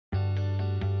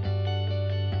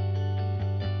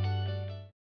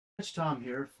Tom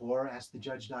here for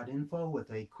AsktheJudge.info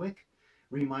with a quick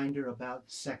reminder about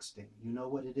sexting. You know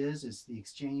what it is? It's the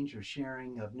exchange or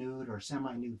sharing of nude or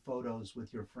semi-nude photos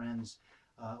with your friends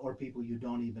or people you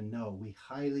don't even know. We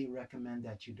highly recommend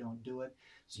that you don't do it,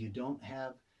 so you don't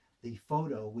have the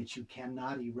photo which you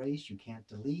cannot erase, you can't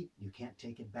delete, you can't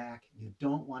take it back. You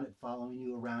don't want it following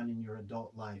you around in your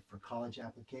adult life for college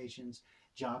applications,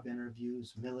 job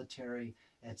interviews, military,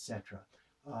 etc.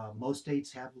 Most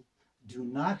states do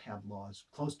not have laws.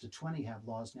 Close to 20 have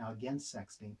laws now against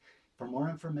sexting. For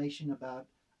more information about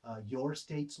your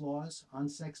state's laws on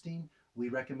sexting, we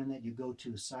recommend that you go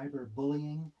to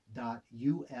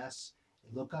cyberbullying.us,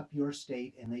 look up your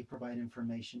state, and they provide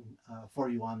information for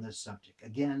you on this subject.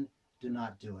 Again, do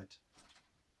not do it.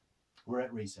 We're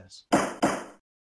at recess.